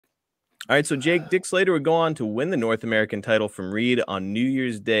All right, so Dick Slater would go on to win the North American title from Reed on New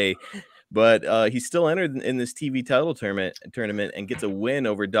Year's Day, but he still entered in this TV title tournament and gets a win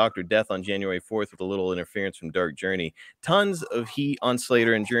over Dr. Death on January 4th with a little interference from Dark Journey. Tons of heat on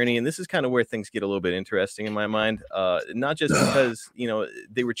Slater and Journey, and this is kind of where things get a little bit interesting in my mind. Not just because,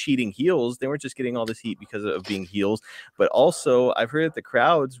 they were cheating heels. They weren't just getting all this heat because of being heels, but also I've heard that the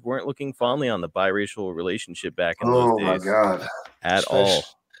crowds weren't looking fondly on the biracial relationship back in those days. Oh, my God. At all.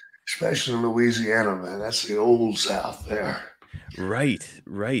 Especially in Louisiana, man. That's the old South there. Right.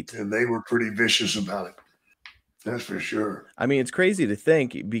 And they were pretty vicious about it. That's for sure. I mean, it's crazy to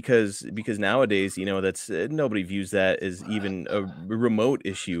think because nowadays, that's nobody views that as even a remote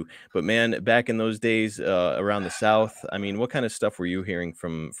issue. But man, back in those days, around the South, I mean, what kind of stuff were you hearing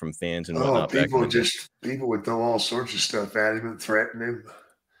from fans and whatnot? People would throw all sorts of stuff at him and threaten him,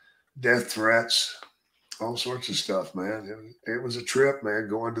 death threats, all sorts of stuff, man. It was a trip, man.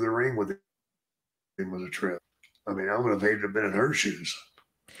 Going to the ring with him was a trip. I mean, I would have hated to have been in her shoes.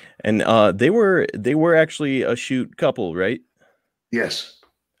 And they were actually a shoot couple, right? Yes.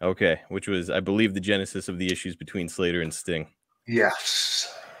 Okay, which was, I believe, the genesis of the issues between Slater and Sting.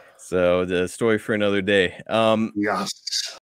 Yes. So the story for another day. Yes.